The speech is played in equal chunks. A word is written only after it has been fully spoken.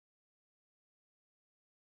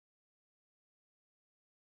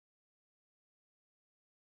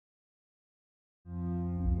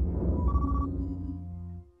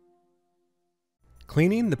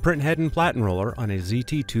Cleaning the printhead and Platen roller on a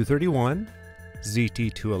ZT231,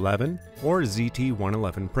 ZT211, or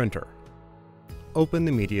ZT111 printer. Open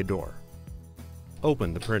the media door.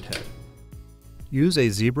 Open the printhead. Use a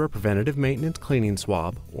Zebra Preventative Maintenance Cleaning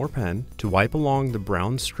Swab or pen to wipe along the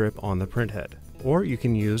brown strip on the printhead, or you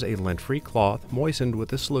can use a lint-free cloth moistened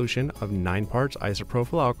with a solution of 9 parts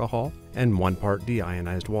isopropyl alcohol and 1 part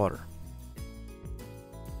deionized water.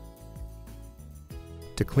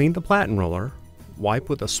 To clean the Platen roller, wipe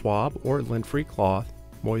with a swab or lint-free cloth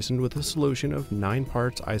moistened with a solution of 9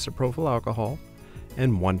 parts isopropyl alcohol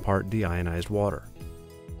and 1 part deionized water.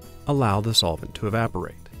 Allow the solvent to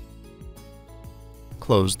evaporate.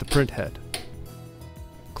 Close the printhead.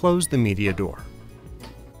 Close the media door.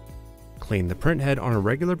 Clean the printhead on a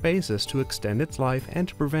regular basis to extend its life and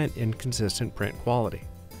to prevent inconsistent print quality.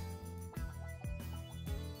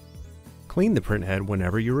 Clean the printhead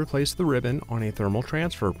whenever you replace the ribbon on a thermal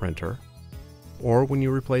transfer printer or when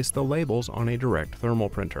you replace the labels on a direct thermal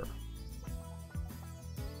printer.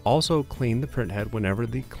 Also clean the printhead whenever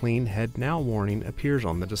the Clean Head Now warning appears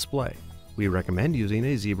on the display. We recommend using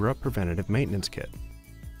a Zebra Preventative Maintenance Kit.